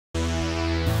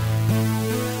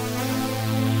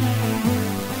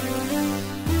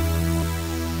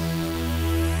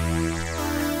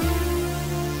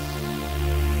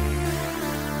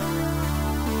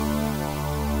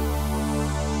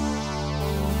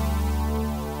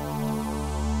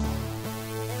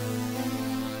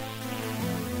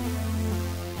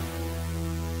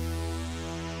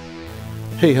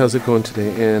Hey, how's it going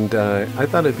today? And I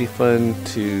thought it'd be fun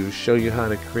to show you how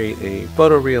to create a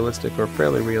photorealistic or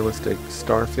fairly realistic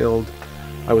Starfield.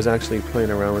 I was actually playing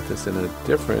around with this in a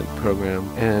different program,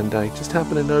 and I just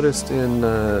happened to notice in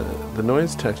the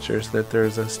noise textures that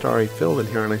there's a starry field in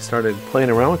here, and I started playing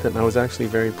around with it, and I was actually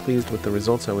very pleased with the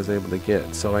results I was able to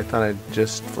get. So I thought I'd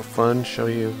just for fun show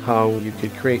you how you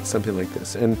could create something like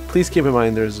this. And please keep in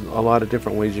mind there's a lot of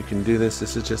different ways you can do this.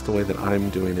 This is just the way that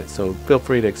I'm doing it, so feel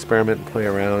free to experiment and play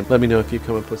around. Let me know if you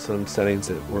come up with some settings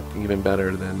that work even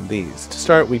better than these. To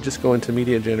start, we just go into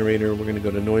Media Generator, we're going to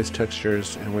go to Noise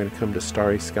Textures, and we're going to come to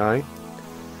Starry Sky,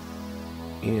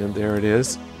 and there it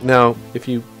is. Now if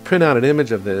you print out an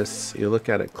image of this, you look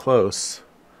at it close,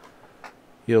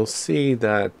 you'll see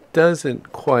that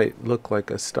doesn't quite look like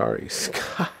a starry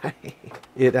sky.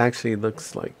 It actually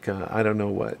looks like I don't know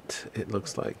what it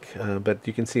looks like, but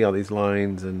you can see all these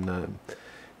lines, and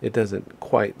it doesn't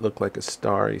quite look like a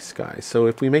starry sky. So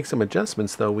if we make some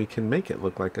adjustments though, we can make it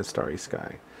look like a starry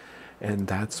sky. And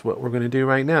that's what we're going to do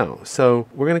right now. So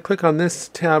we're going to click on this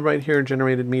tab right here,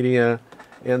 Generated Media.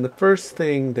 And the first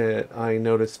thing that I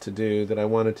noticed to do, that I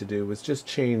wanted to do, was just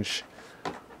change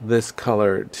this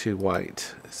color to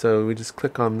white. So we just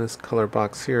click on this color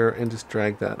box here and just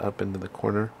drag that up into the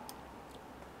corner.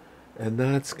 And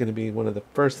that's going to be one of the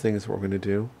first things we're going to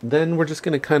do. Then we're just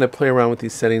going to kind of play around with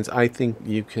these settings. I think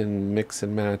you can mix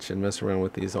and match and mess around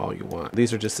with these all you want.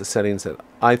 These are just the settings that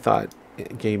I thought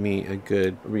it gave me a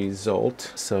good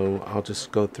result, so I'll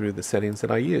just go through the settings that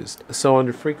I used. So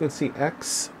under frequency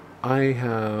X, I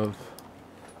have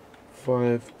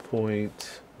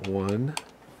 5.1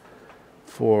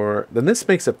 for, then this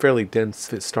makes a fairly dense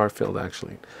star field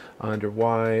actually. Under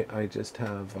Y, I just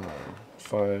have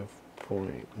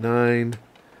 5.9.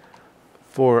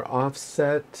 For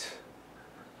offset,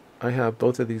 I have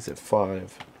both of these at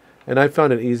 5. And I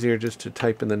found it easier just to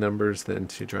type in the numbers than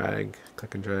to drag,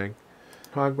 click and drag.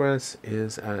 Progress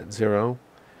is at 0,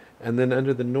 and then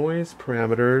under the noise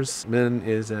parameters, min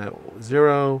is at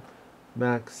 0,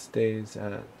 max stays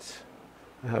at,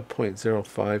 I have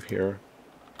 0.05 here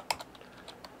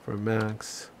for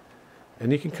max,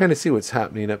 and you can kind of see what's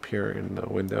happening up here in the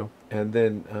window. And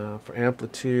then for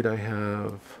amplitude, I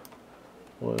have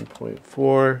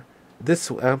 1.4.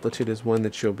 This amplitude is one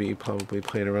that you'll be probably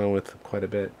playing around with quite a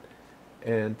bit.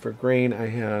 And for grain, I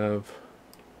have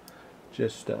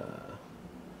just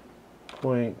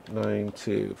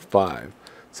 0.925.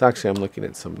 So actually I'm looking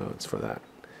at some notes for that.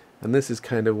 And this is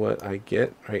kind of what I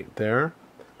get right there.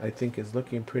 I think is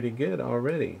looking pretty good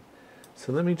already.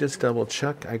 So let me just double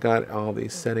check I got all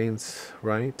these settings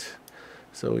right.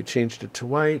 So we changed it to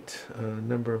white.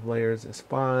 Number of layers is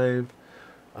 5.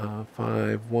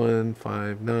 5, 1,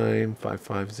 5, 9, 5,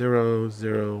 5, 0,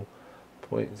 0,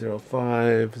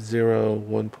 0.05, 0,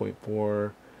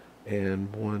 1.4,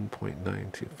 and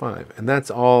 1.925. And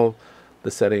that's all the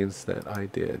settings that I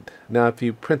did. Now if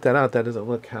you print that out, that doesn't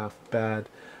look half bad,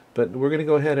 but we're going to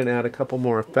go ahead and add a couple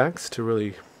more effects to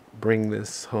really bring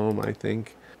this home, I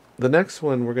think. The next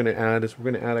one we're going to add is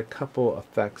we're going to add a couple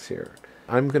effects here.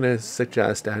 I'm going to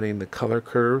suggest adding the color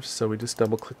curves, so we just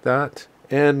double click that,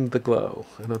 and the glow,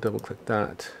 and I'll double click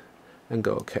that and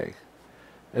go OK.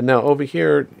 And now over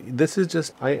here, this is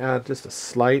just, I add just a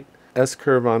slight S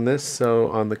curve on this, so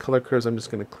on the color curves I'm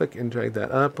just going to click and drag that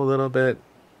up a little bit,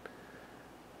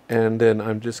 and then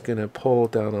I'm just going to pull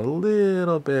down a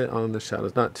little bit on the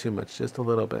shadows, not too much, just a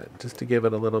little bit, just to give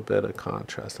it a little bit of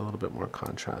contrast, a little bit more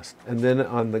contrast. And then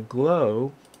on the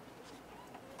glow,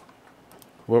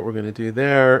 what we're going to do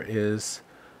there is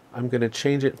I'm going to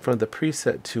change it from the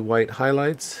preset to white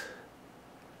highlights,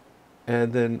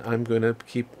 and then I'm going to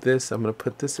keep this, I'm going to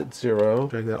put this at 0,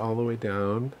 drag that all the way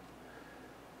down,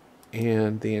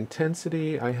 and the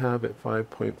intensity I have at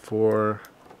 5.4,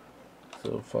 so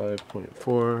 5.4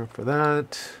 for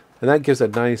that, and that gives a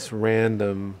nice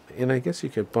random, and I guess you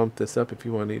could bump this up if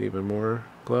you wanted even more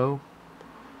glow,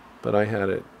 but I had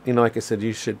it, you know, like I said,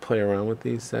 you should play around with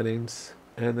these settings.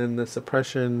 And then the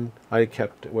suppression I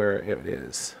kept where it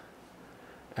is.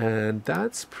 And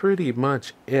that's pretty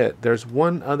much it. There's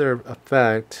one other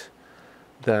effect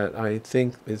that I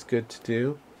think is good to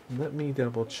do. Let me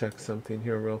double check something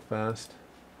here real fast.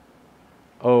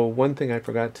 Oh, one thing I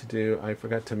forgot to do, I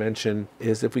forgot to mention,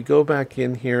 is if we go back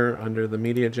in here under the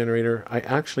media generator, I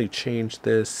actually changed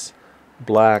this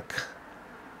black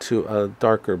to a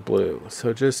darker blue.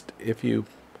 So just if you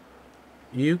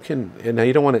can, and now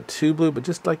you don't want it too blue, but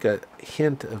just like a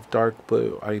hint of dark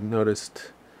blue, I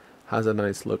noticed has a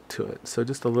nice look to it. So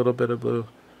just a little bit of blue.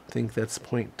 I think that's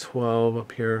 0.12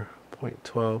 up here,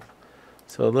 0.12.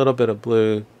 So a little bit of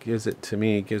blue gives it, to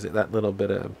me, gives it that little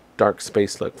bit of dark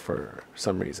space look for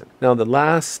some reason. Now the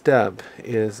last step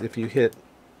is if you hit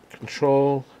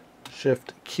Control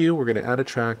Shift Q, we're going to add a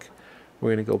track.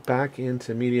 We're going to go back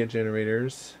into media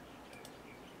generators,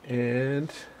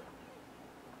 and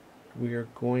we are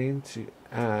going to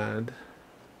add,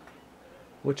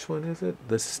 which one is it?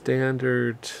 The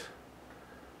standard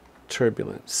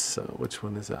turbulence. So which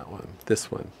one is that one?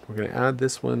 This one. We're going to add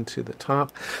this one to the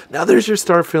top. Now there's your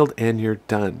Starfield and you're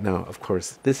done. Now, of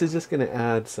course, this is just going to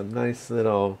add some nice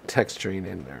little texturing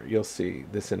in there. You'll see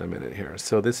this in a minute here.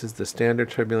 So this is the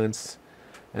standard turbulence,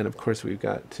 and of course we're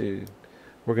going to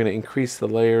increase the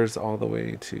layers all the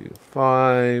way to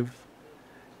 5.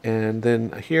 And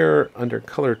then here under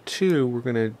color 2, we're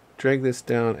going to drag this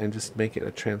down and just make it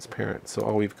a transparent. So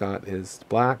all we've got is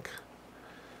black.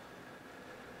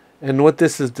 And what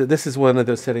this is one of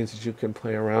those settings that you can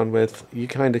play around with. You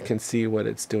kind of can see what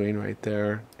it's doing right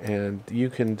there, and you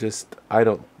can just,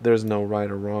 there's no right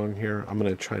or wrong here. I'm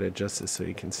going to try to adjust this so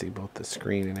you can see both the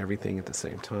screen and everything at the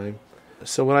same time.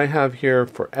 So what I have here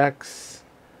for X,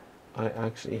 I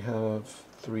actually have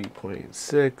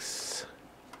 3.6,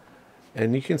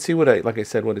 and you can see like I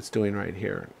said, what it's doing right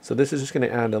here. So this is just going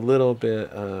to add a little bit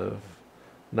of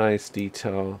nice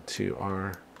detail to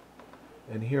our,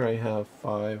 and here I have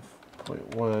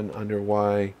 5.1 under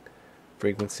Y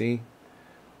frequency,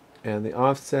 and the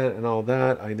offset and all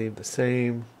that I leave the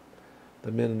same.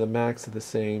 The min and the max are the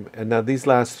same, and now these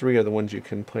last 3 are the ones you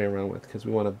can play around with because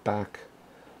we want to back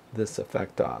this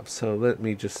effect off. So let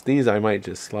me just, these I might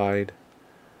just slide.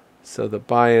 So the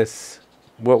bias,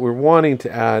 what we're wanting to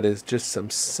add is just some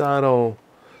subtle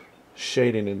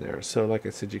shading in there. So like I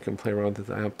said, you can play around with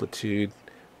the amplitude,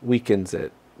 weakens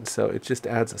it. So it just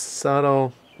adds a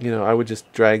subtle, I would just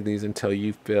drag these until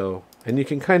you feel, and you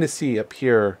can kind of see up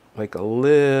here like a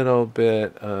little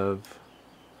bit of,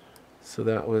 so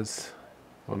that was,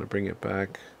 I want to bring it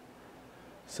back.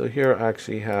 So here I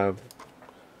actually have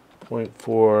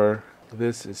 0.4,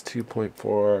 this is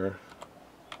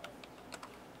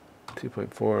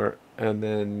 2.4, and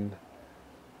then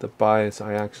the bias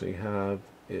I actually have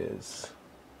is,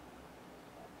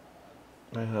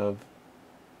 I have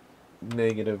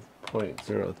negative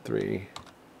 0.03,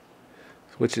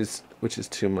 which is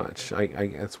too much.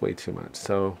 That's way too much.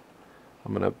 So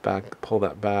I'm gonna pull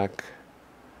that back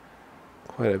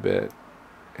quite a bit,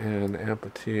 and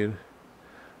amplitude.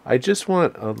 I just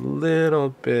want a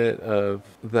little bit of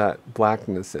that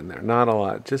blackness in there, not a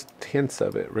lot, just hints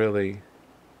of it really.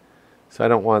 So I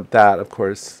don't want that, of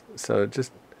course. So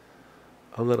just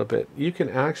a little bit. You can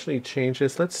actually change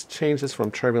this. Let's change this from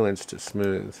turbulence to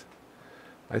smooth.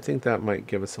 I think that might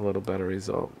give us a little better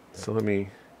result. So let me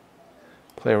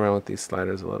play around with these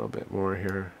sliders a little bit more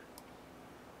here.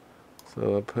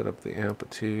 So I'll put up the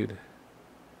amplitude.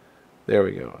 There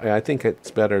we go. I think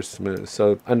it's better smooth.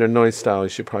 So under noise style, you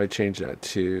should probably change that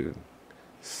to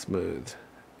smooth.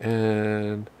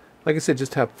 And like I said,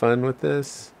 just have fun with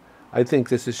this. I think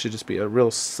this should just be a real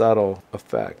subtle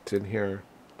effect in here.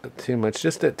 Not too much,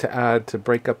 just to add, to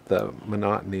break up the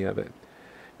monotony of it.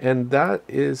 And that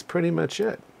is pretty much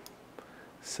it.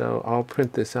 So I'll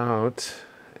print this out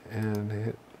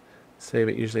and save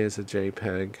it usually as a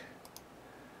JPEG.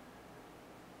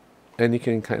 And you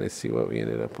can kind of see what we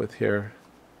ended up with here.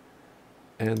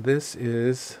 And this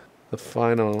is the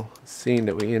final scene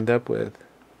that we end up with,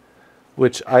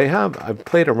 which I've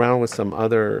played around with some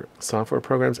other software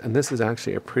programs, and this is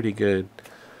actually a pretty good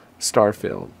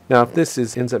Starfield. Now if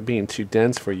this ends up being too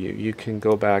dense for you, you can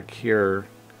go back here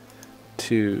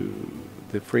to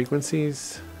the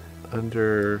frequencies.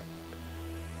 Under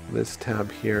this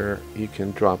tab here, you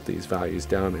can drop these values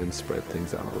down and spread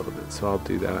things out a little bit. So I'll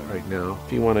do that right now.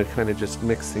 If you want to kind of just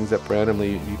mix things up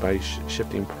randomly by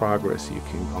shifting progress, you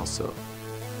can also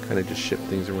kind of just shift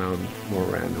things around more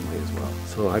randomly as well.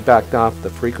 So I backed off the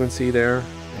frequency there,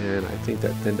 and I think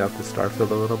that thinned out the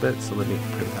Starfield a little bit. So let me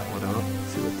print that one out,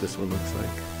 see what this one looks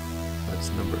like. That's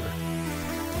number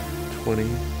 20.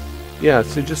 Yeah,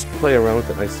 so just play around with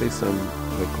it. I see some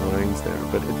like lines there,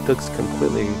 but it looks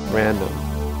completely random.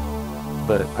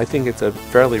 But I think it's a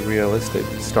fairly realistic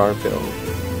Starfield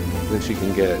that you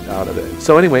can get out of it.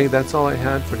 So anyway, that's all I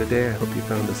had for today. I hope you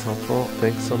found this helpful.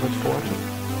 Thanks so much for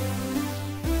watching.